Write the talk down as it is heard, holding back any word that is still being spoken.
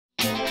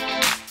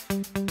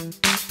Good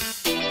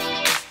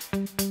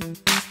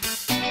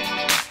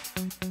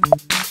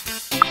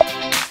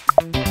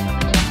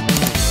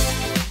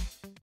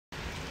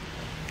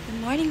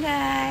morning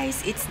guys!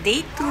 It's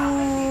day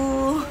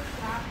 2.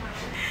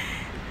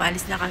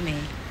 Paalis na kami.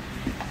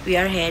 We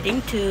are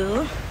heading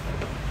to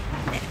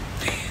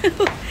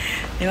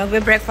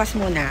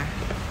magbe-breakfast muna.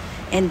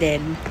 And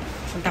then,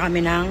 punta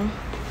kami ng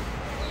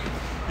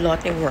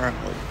Lotte World.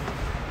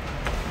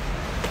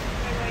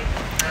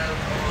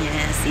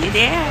 Yeah, see you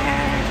there!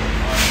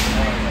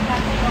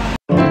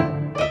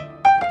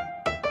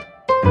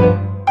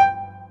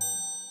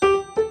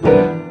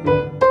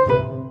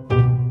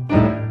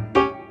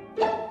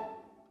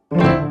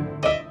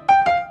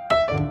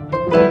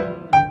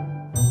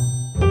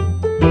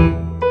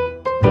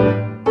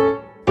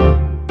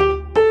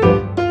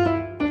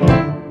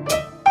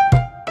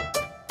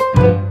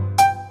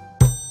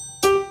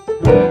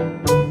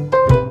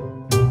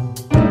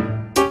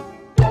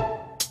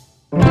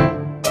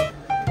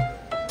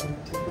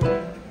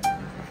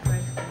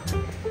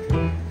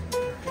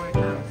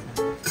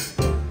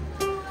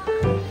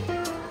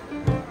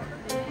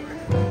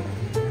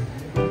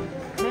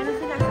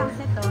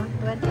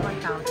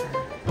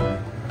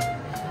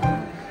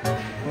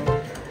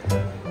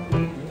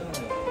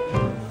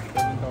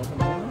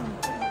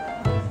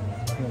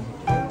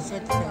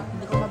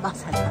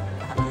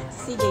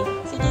 Sige,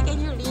 can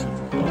you read?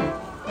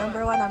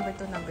 Number 1, number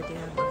 2, number 3,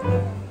 number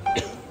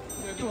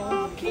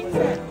 4.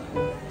 15.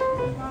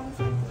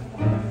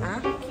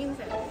 Ha? 15.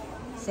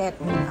 Set. Set.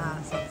 15.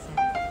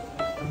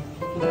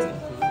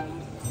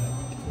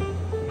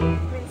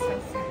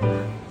 Princess.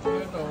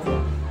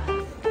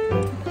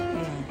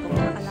 Ayan,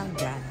 pumunta ka lang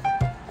dyan.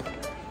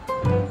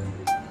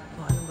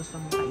 Kung anong gusto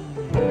mong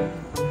kainin.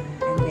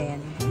 And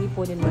then,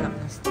 ipunin mo lang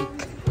ng stick.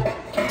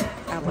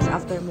 Tapos,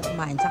 after mo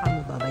kumain, saka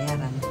mo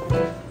babayaran.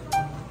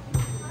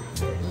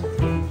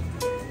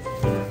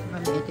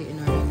 Ito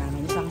yung in-order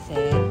namin. Isang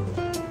set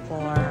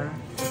for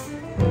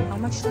how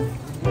much to?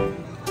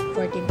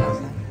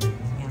 14,000.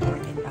 Yan,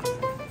 14,000.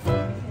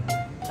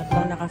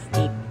 Tatlong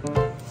naka-steak.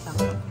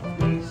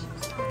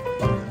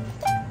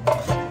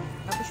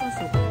 Tapos yung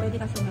soup, pwede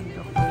ka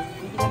sumandok.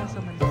 Pwede ka lang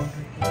sumandok.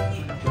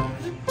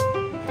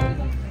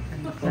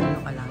 Sandok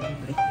ka lang.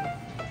 Libre.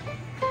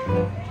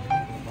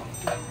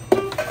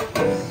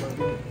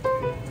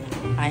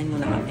 Kain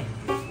muna kami.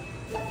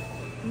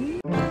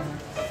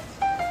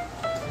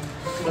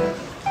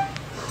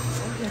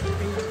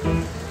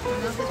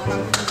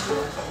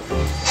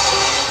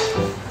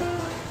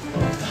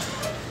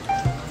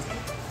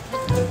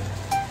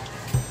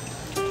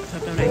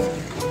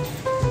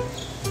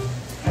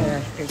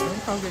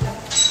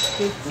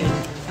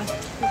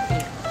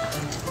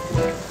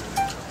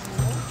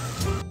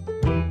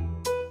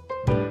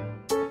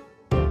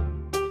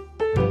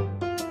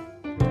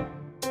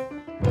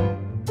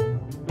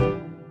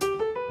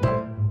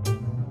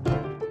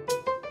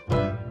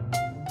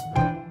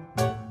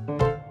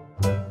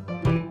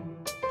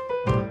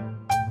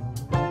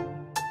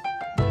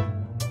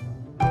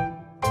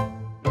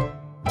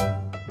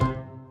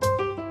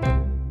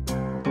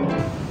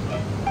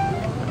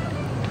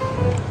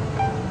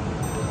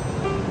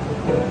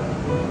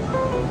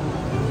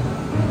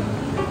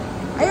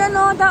 Ayan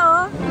o,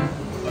 dao.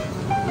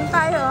 Dito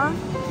tayo o.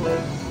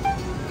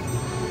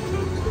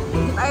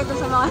 Dito tayo ito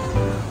sa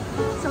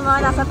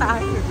mga nasa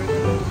taas.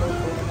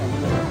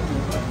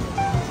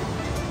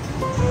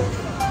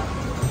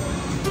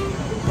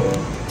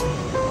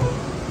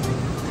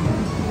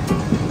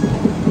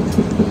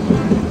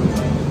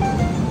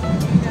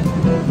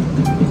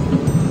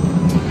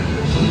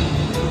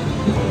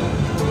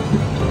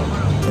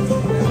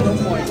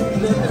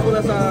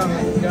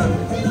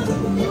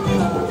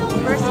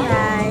 First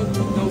ride.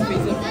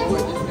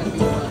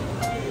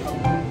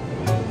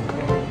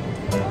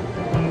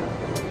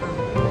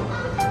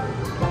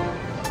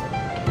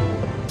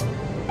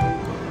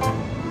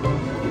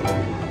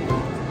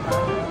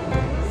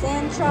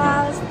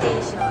 Central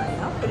Station.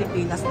 Oh,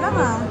 Pilipinas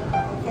lang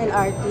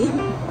LRT.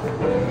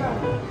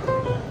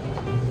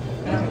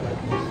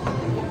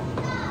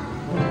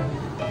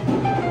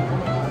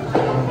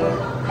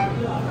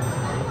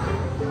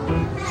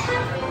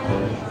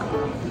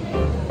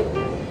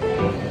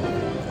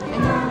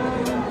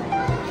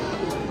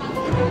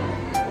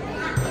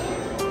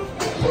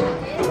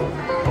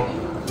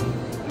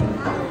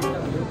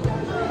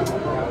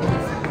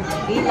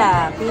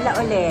 Pila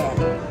ulit.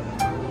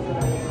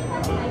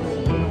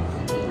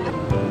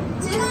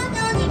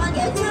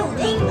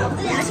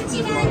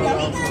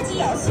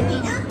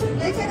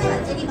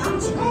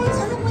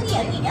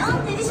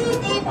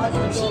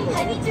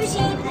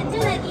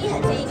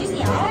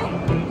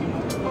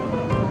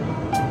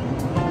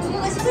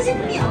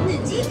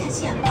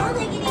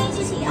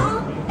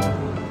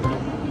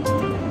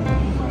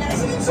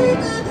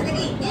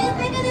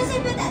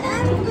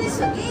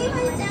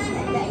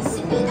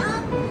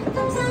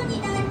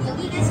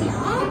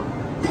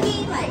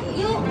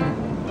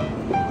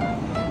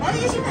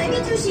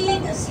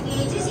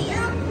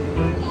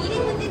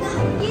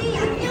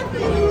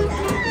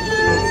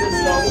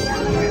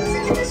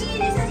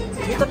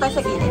 tayo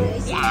sa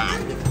gilid. Yeah!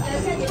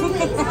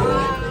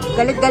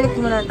 Galit-galit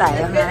muna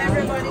tayo. Alright,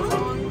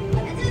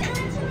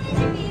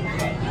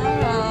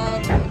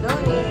 I'm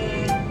going.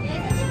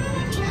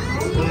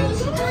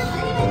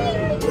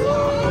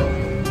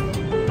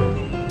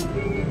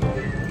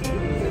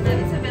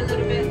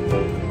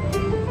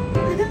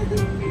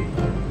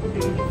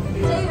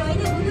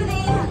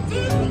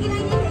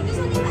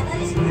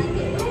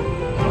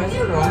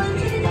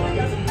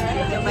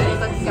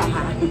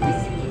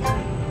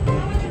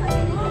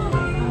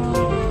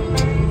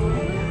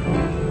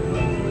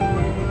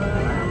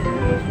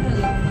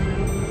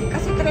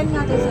 Kasi trend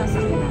natin sa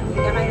Sagana.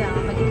 Kaya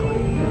kailangan malikot.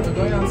 We're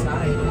going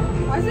outside.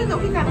 Why is it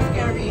looking kind of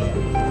scary?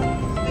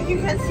 Like you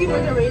can't see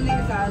where the railing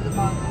is at the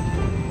bottom.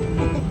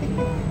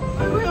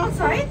 Are we going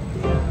outside?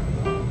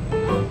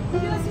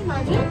 Did you see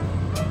magic?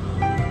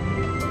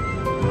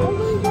 Oh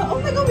my god! Oh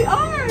my god! We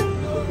are!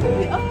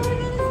 We are! We're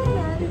gonna see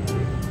that.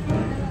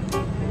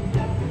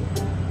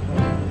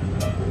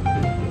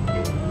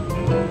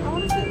 I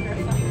want to sit there.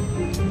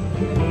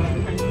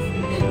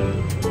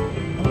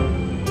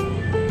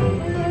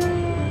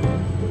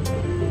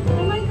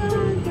 Oh my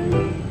god!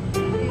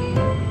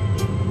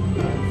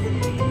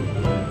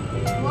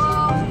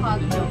 Wow!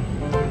 Hotdog.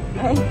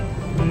 Ay.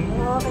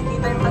 Oo,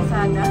 nakikita yung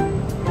pasada.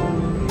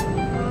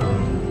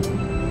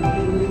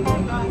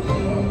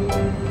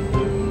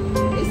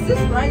 Is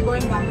this right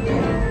going back there?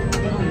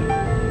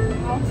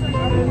 I was like,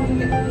 I don't want to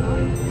get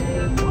out.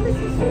 What is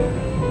this?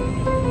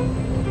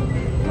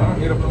 Parang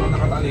hirap naman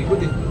nakatalikod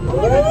eh.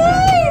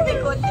 Uy! May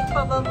konting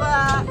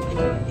pababa.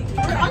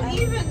 We're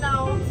uneven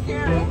now. I'm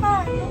scared. Ano ka?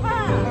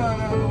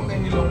 Ano ko na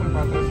yung nilong yung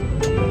patas.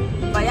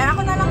 Bayan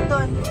ako na lang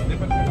doon.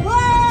 Lipat ka.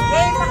 Wow!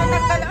 Eh, sakit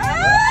ng kala.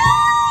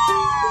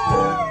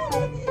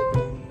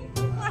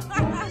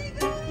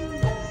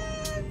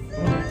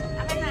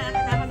 Akin na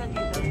ako na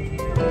dito.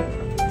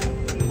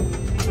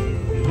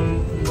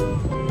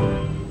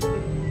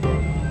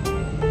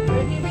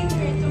 We're giving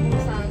here to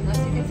Busan. As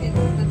you can see,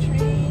 this is the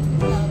train.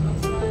 This is how it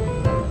looks like.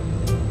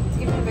 It's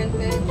giving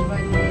vintage,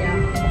 but yeah.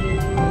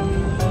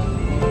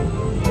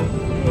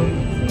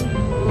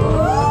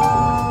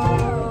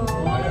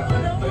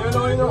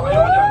 Ayun.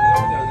 Ayoko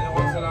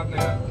dyan sa lahat na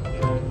yan.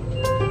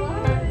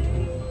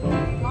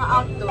 Mga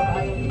outdoor.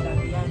 Ayaw nila.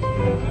 Yan.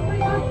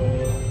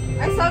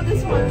 I saw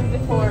this one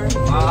before.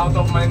 Out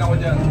of mind ako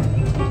dyan.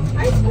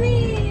 Ice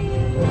cream!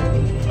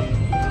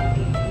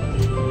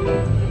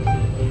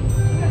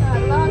 I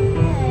love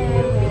them.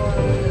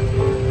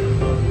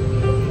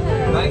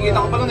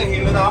 Nakikita ko pa lang,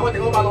 nahihilo na ako. Hindi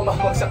ko paano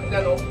babagsak niya,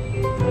 no?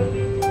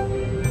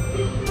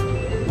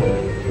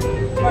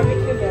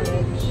 Barbecue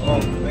village. Oh,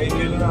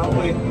 nahihilo na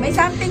ako eh. May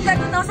something ka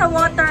doon sa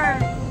water.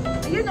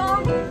 Ayun o.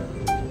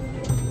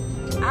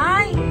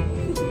 Ay!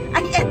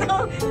 Ay,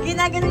 eto.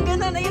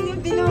 Ginaganon-ganon. Ayun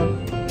yung bilog.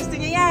 Gusto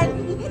niya yan.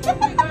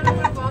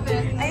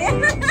 Ayan.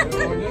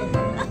 Ayoko dyan.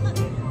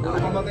 Ako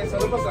mamatay sa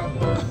labas ah.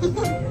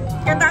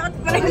 Katakot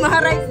pa rin mga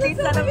rides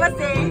dito sa labas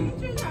eh.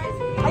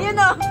 Ayun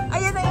o.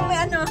 Ayun na yung may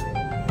ano.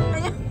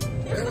 Ayun.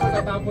 Ayun,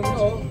 natatapon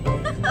ko oh.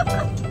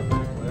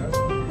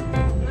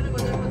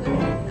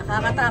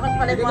 Nakakatakot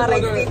pa rin mga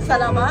rides dito sa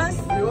labas.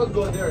 We will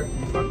go there.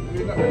 But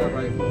we're not gonna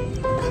ride.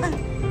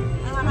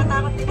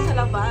 Nakakatakot dito sa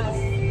labas.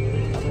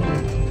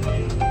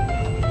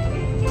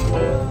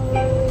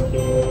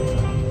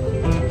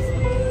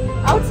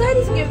 Outside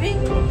is giving,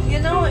 you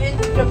know, in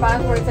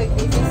Japan where it's like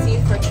Disney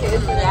seats for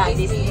kids and Yeah,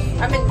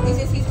 then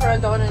Disney seats for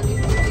adults and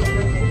Disney seats for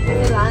kids.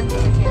 Disneyland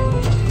for the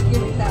kids. Give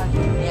me that.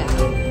 Yeah.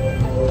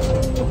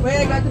 Wait,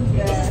 I got the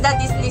This is the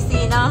Disney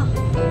Sea, no?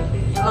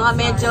 Yung mga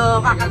medyo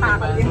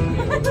kakatakot din.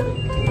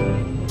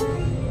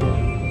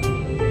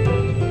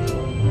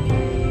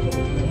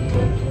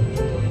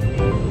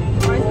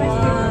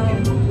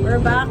 We're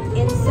back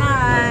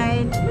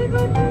inside.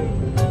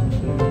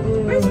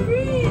 My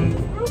screen!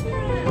 It's broken!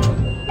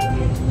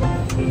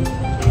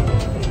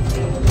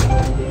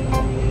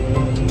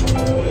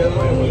 Ayan o,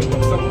 yung muli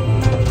bagsak.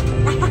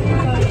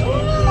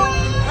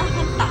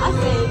 Taas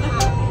eh.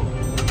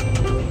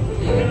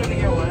 You're gonna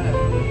get wet.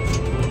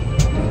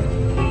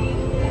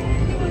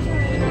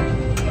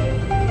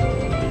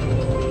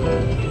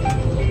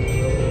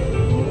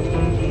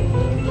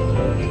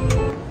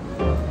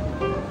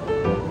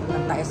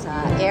 Punta tayo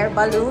sa air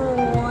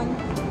balloon.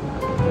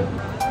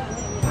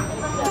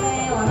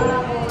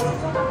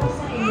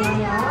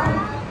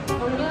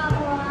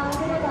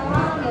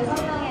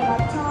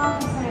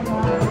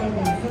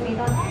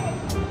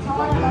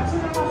 정원을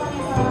맞추는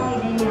과정에서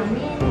이름이 아닌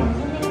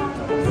단순히만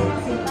조금씩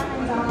수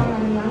있다는 점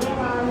많은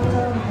양해와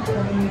협조를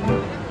부탁드립니다.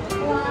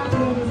 또한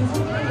기내에서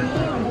손님이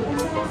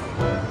먼저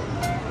탑승할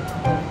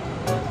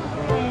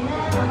때에는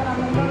아무런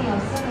변동이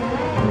없음을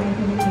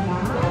안내드립니다.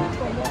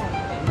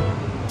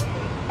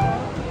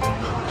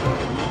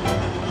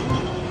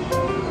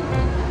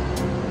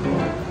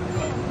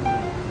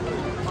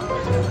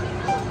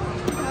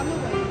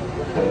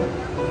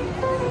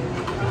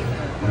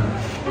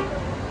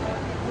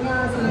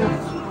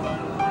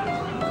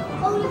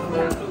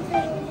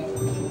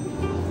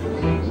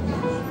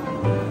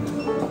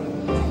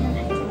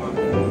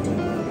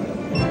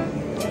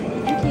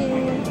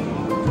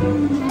 Oh,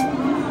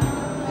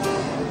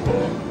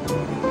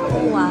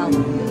 wow.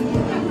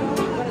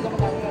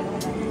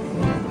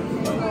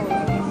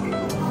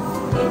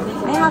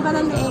 Ay, haba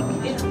ng leeg.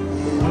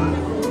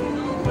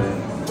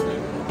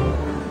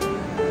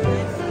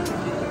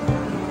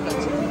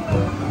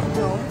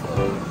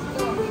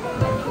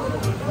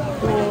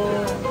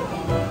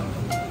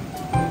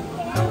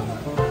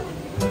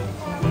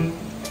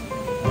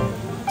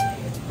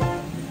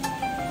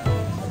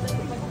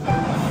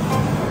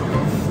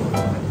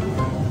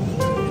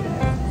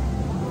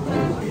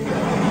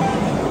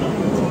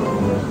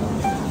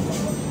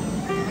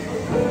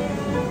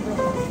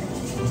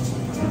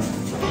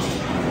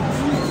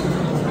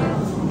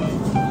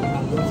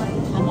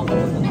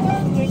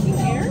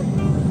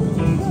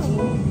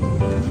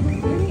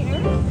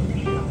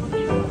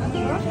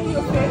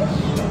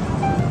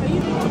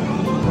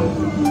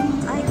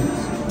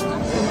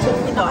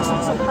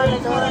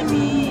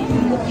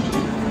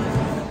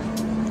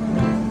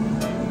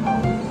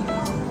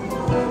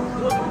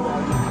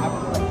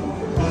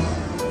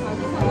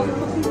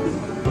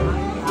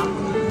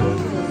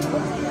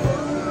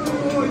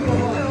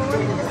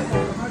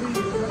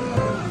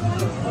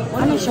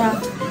 Ano siya?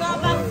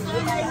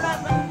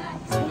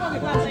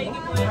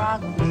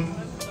 Frog.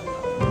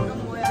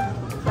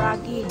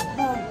 Froggy.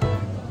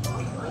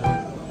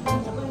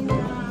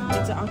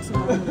 It's an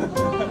oxymoron.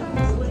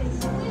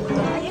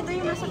 Ay, ito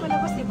yung nasa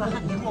palabas, diba?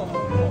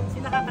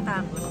 Sila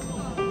nakakatakot.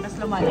 Tapos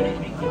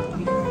lumalaki.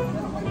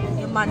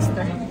 Yung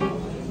monster.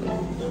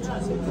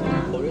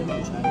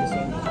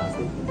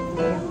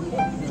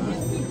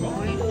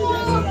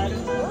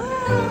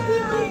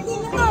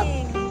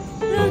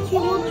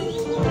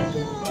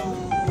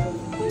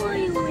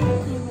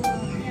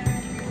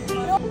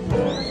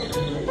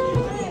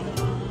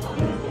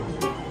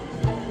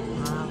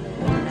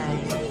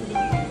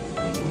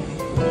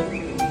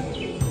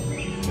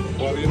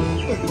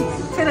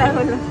 Sira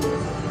ko lang.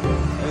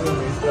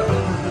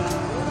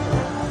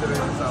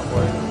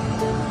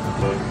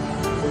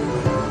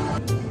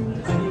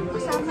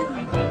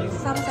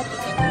 Kasama sa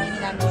ticket na hindi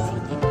namin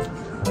sige.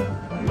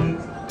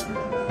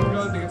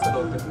 Ikaw ang tingin sa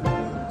loob.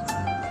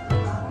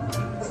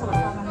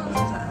 Kasama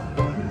namin saan.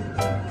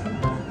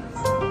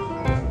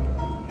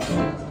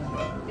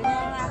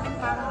 Dinala namin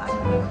parang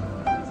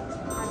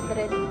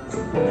 100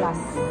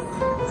 plus.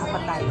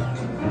 Apat tayo.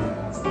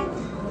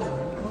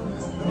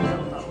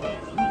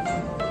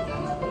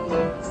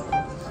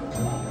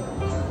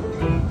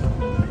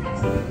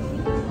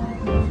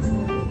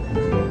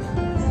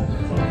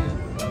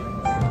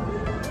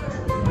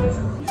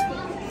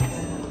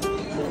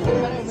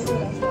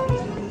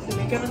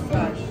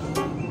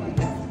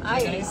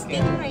 Ay,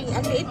 stingray.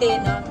 Ang liit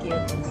eh, no?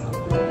 Cute.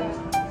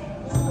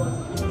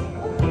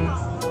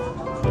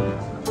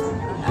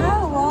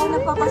 Ah, wow.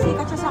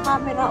 Nagpapasikat siya sa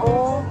camera,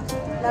 oh.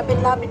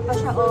 Lapit-lapit pa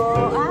siya,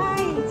 oh.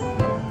 Ay!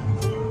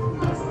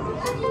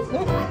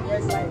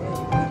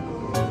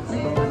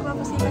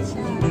 Nagpapasikat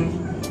siya.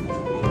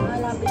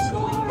 Malapit siya.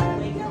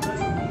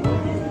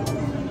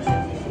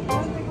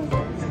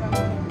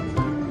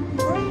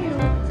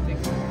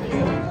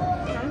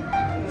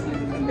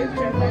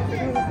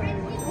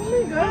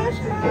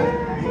 Gosh,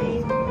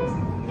 hi!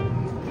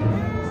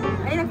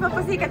 Ay,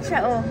 nagpapasikat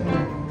siya, oh.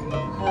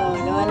 Oh,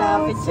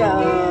 lumalapit siya,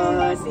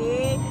 oh.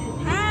 See?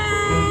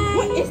 Hi!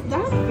 What is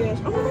that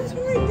fish? Oh, that's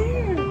right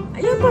there.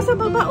 Ayun pa sa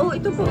baba, oh.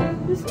 Ito po.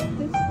 This. Asa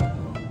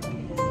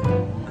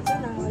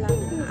na? Wala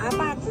na.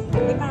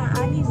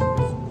 4, 5,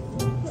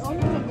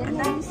 6. Ang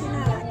dami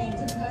sila.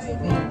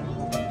 6.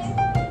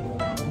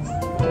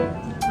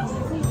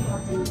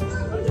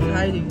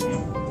 Hiding.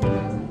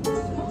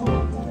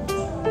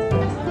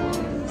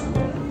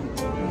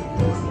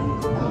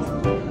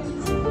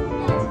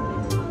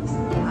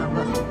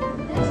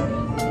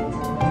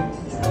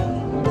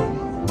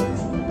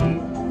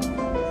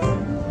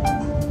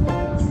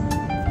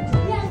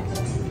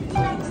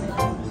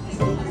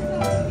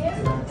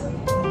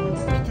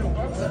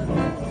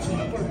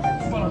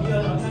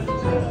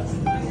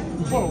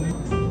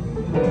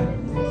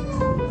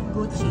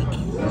 Gucci.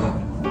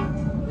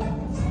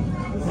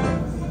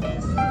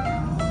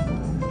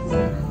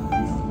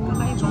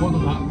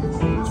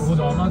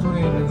 적어도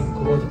아마존에 있는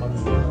그거지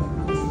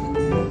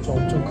봤는데 저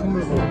엄청 큰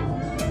물건.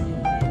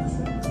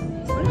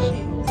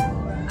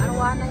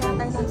 Arwana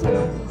yata yung nasa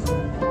loob.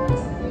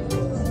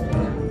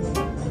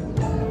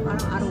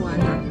 Parang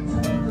arwana.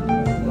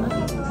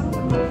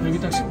 여기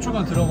딱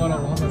 10초만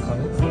들어가라고 하면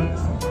가능?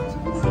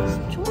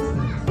 10초?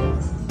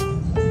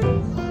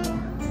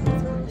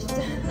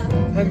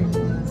 한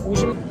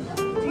 50...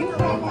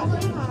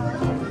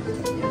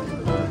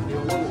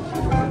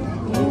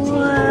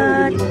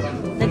 What?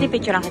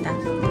 Nagpipicture lang kita.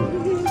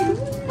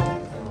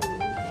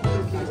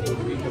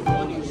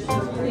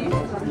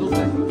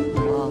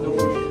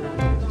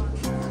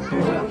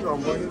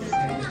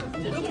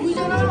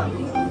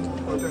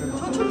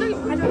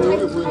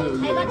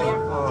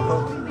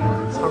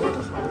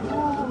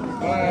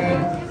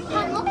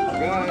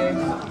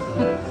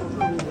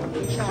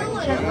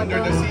 Under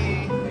the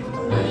sea.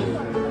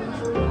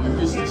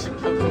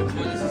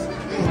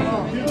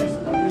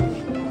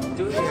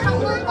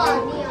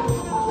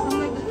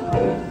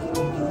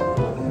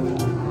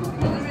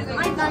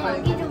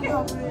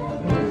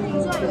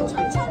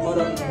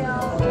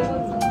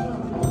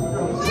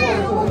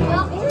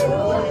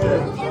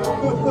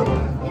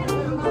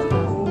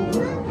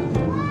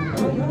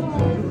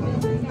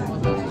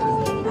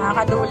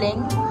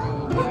 Nakakaduling.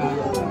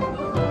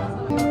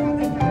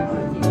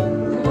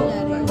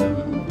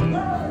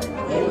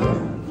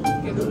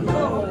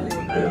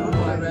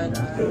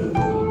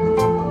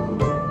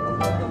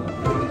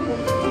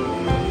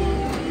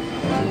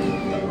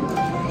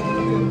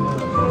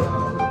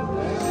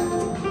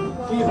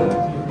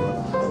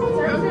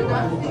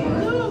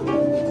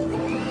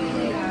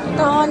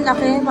 Ito, ang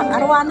laki.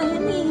 Arwana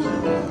yan eh.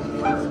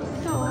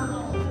 Ito.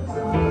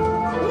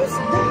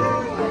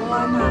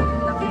 Arwana.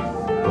 Laki.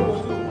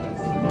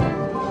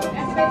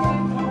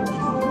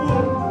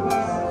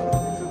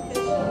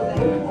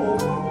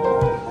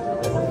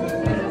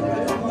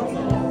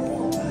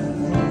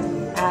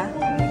 Ah?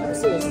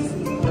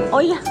 Oh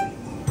yeah.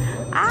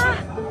 Ah!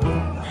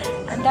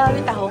 Ang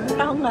dami tahong.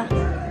 Tahong nga.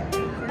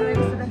 Sino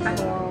gusto ng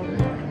tahong?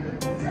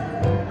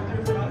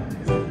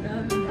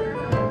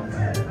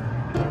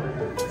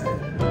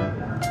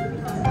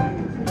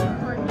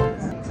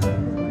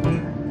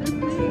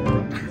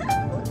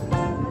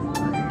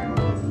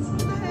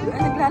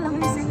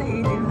 Naglalamay sila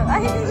eh, di ba?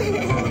 Ay!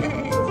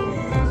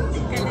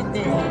 Galit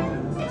din.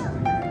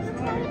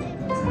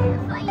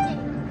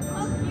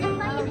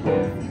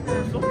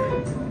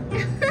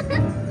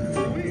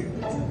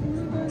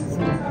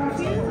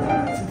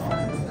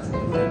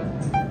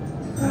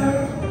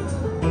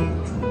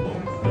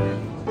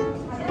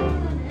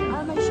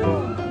 Ah, may show.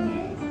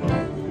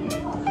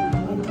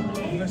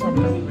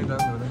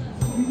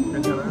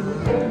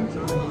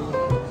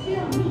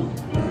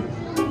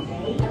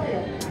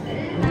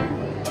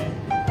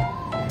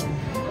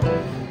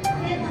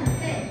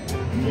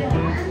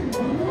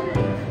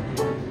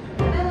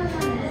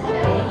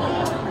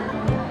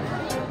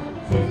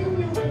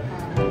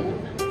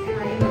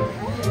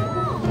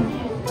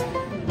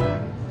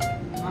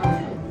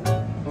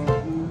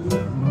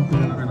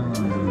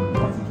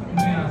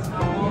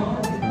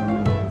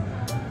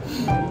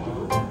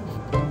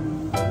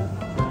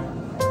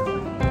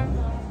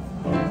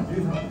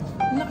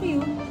 Laki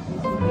yun.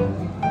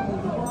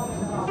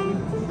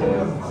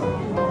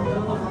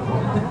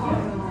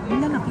 Ang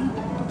lalaki.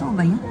 Totoo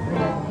ba yan?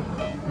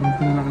 Ang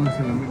pinalaki na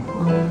sila mo.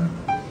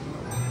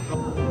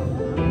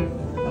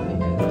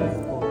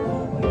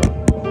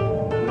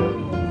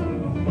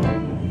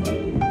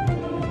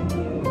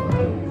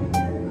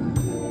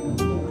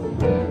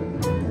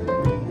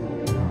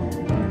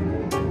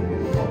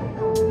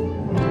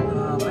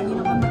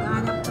 Kanino ka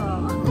mag-anak to?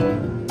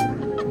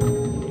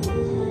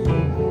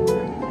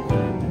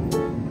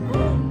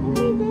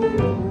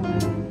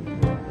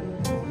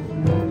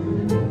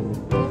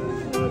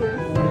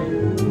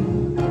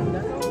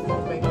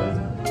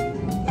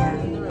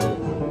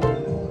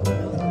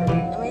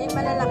 May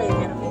malalaki,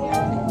 pero may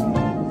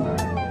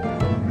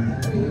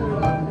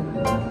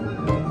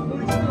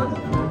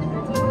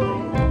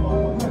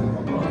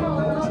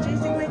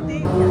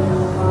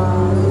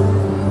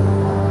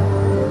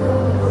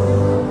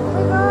oh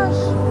my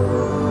gosh!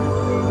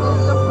 It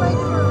looks like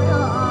for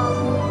real,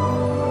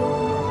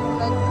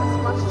 like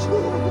Christmas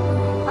tree.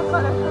 I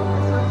thought it was a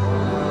Christmas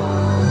tree.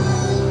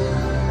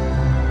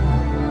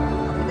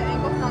 Okay, the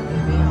angle's not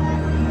gonna be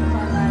okay.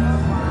 But like,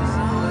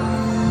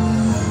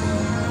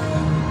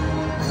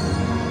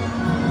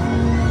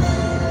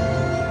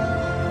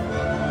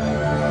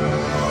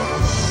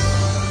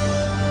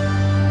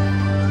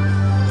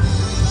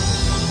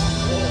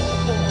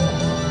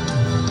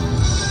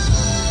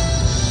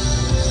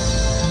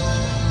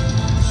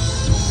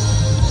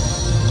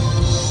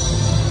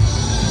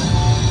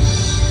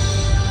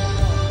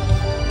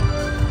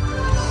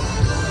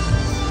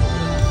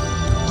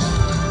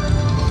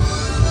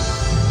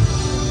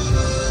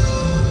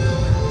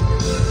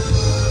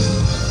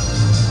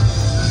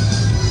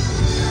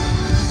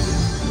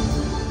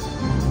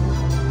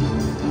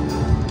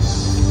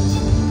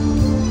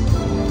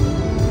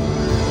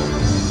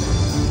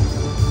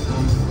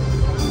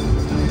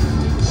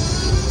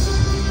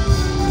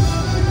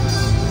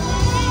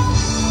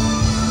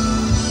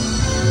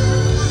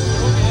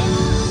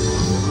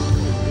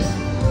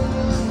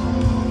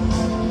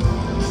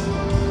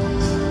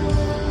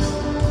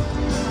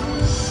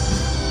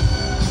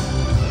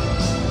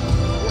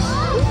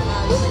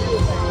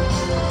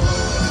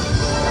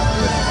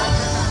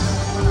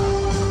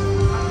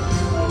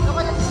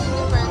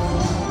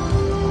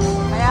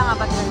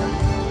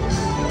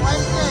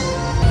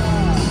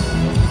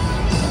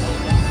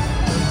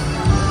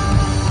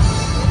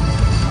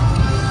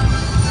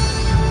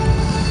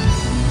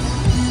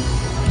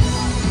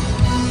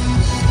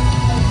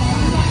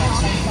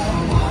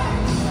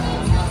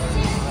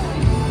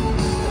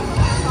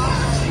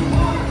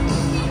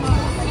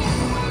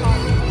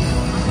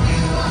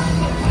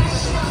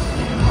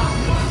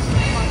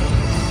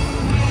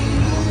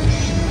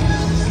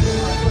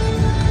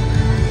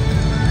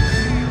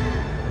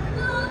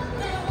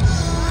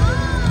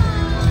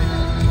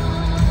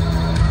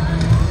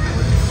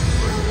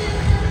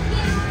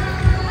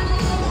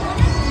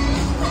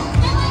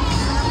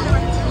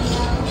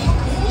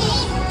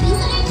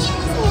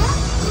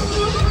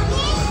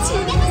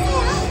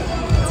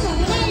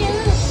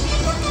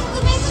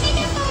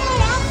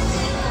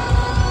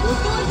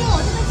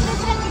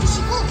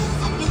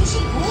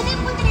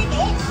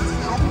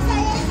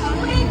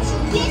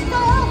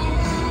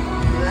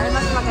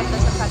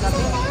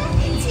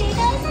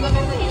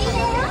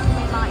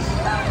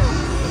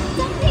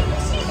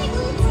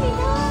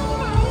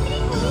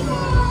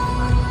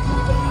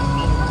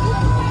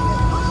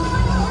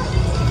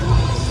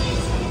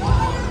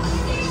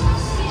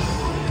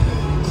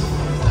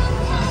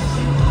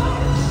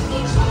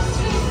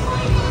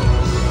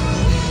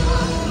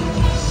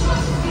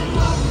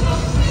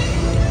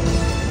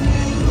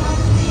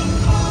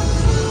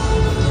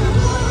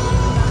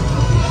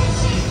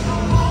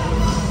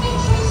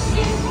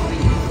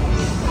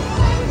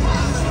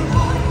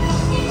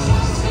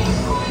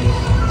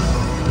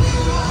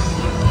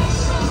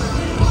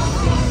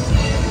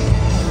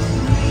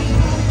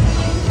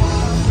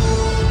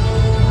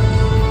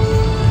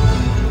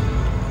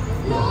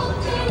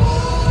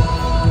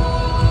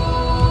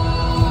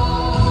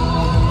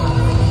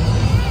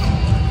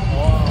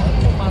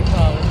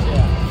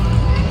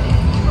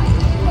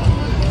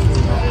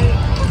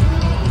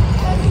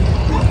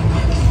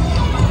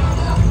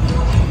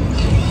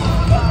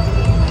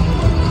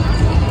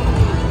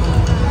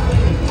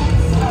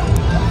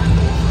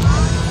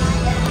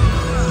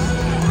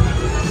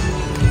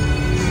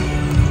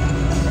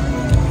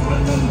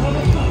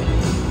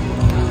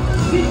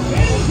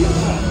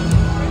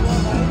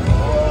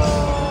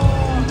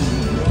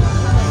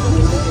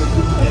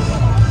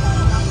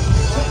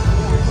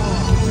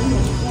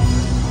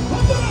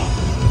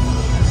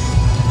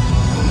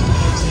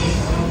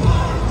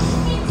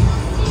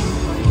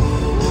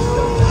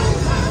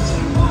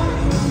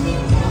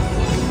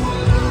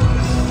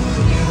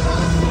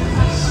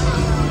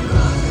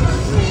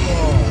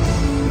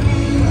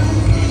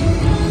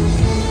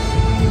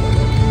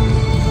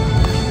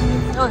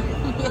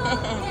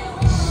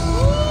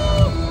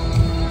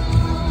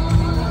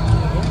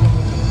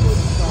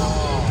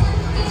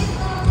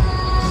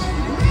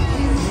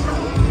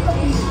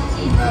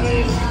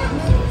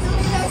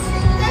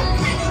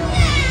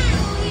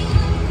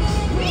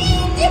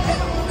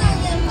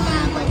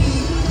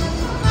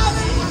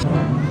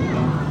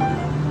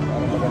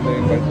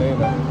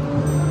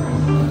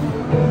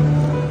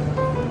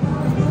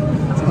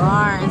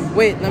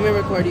 Wait, let me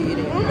record you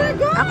eating. Oh my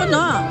god! Ako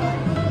na.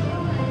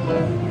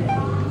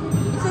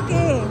 It's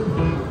okay.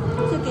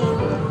 It's okay.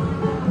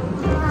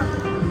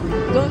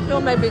 Don't show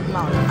my big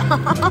mouth.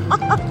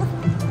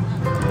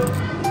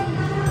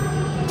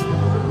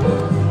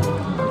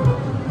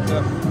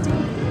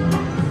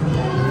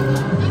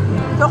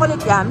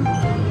 Chocolate yan?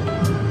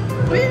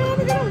 Wait, how am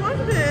I gonna watch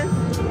this?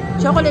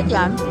 Chocolate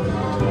yan?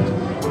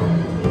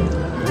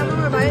 Have one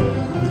more bite.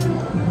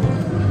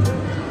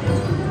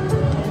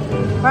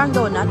 Parang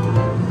donut?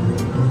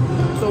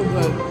 So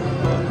good.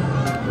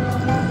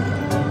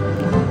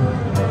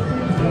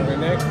 Okay,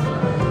 next.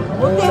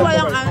 Buti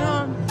walang ano.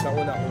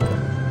 Nauna ko.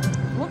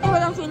 Buti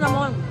walang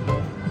cinnamon.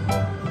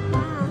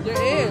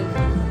 There is.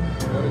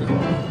 Meron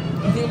isa.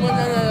 Hindi mo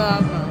na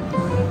nalaman.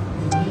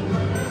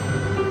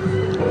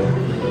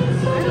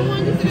 I don't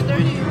want this to get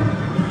dirty.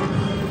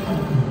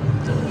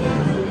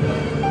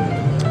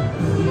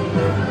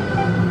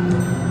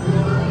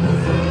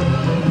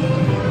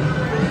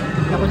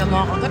 Hindi ako na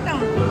makakagat ah.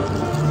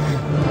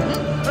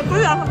 Ito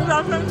yan, ako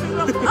lasa yung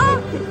cinnamon. Ah!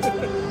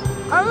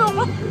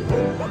 Ayoko.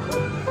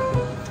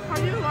 How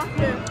do you wash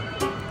it?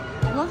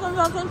 Nasaan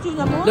lasa yung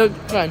cinnamon? The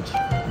crunch.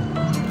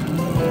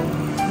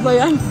 Ba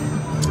yan?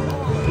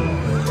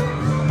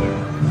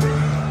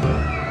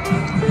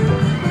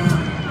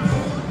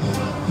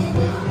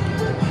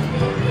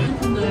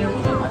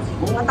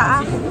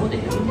 Mataas.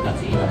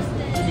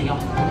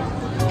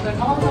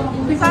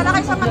 Sana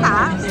kayo sa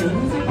mataas.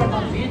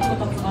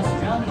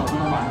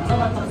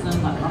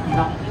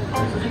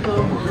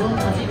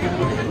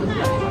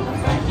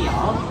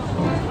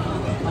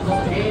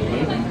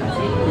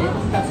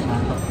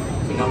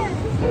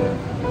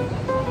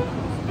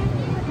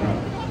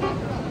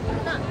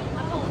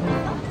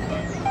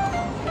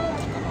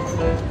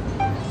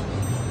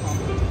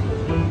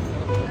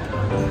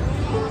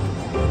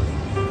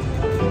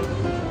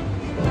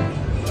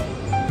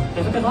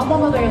 계속해서 한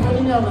번 더 되게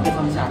손님 여러분께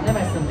잠시 안내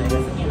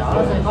말씀드리겠습니다.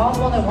 저희가 한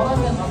번에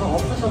원하시는 좌석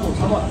없으셔도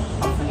 5,000원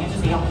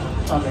탑승해주세요.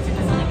 저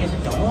매직대 손님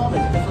계실 경우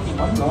매직대 손님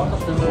먼저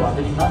탑승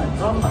도와드린다는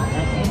점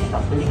안내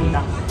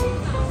부탁드립니다.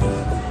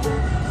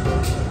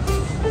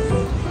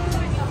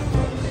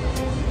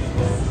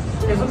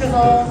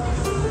 계속해서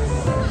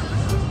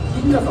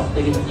흰 좌석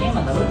대기 중에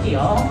만나볼게요.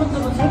 한 분,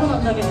 두 분, 세 분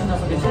앉아 계신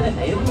좌석에 최대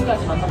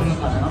 4분까지만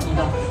탑승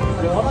가능합니다.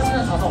 그리고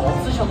원하시는 좌석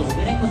없으셔도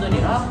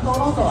일행분들이랑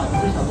떨어져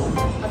앉으셔도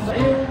한 점.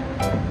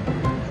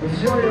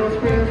 시절이요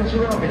스페인에서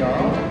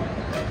출발합니다.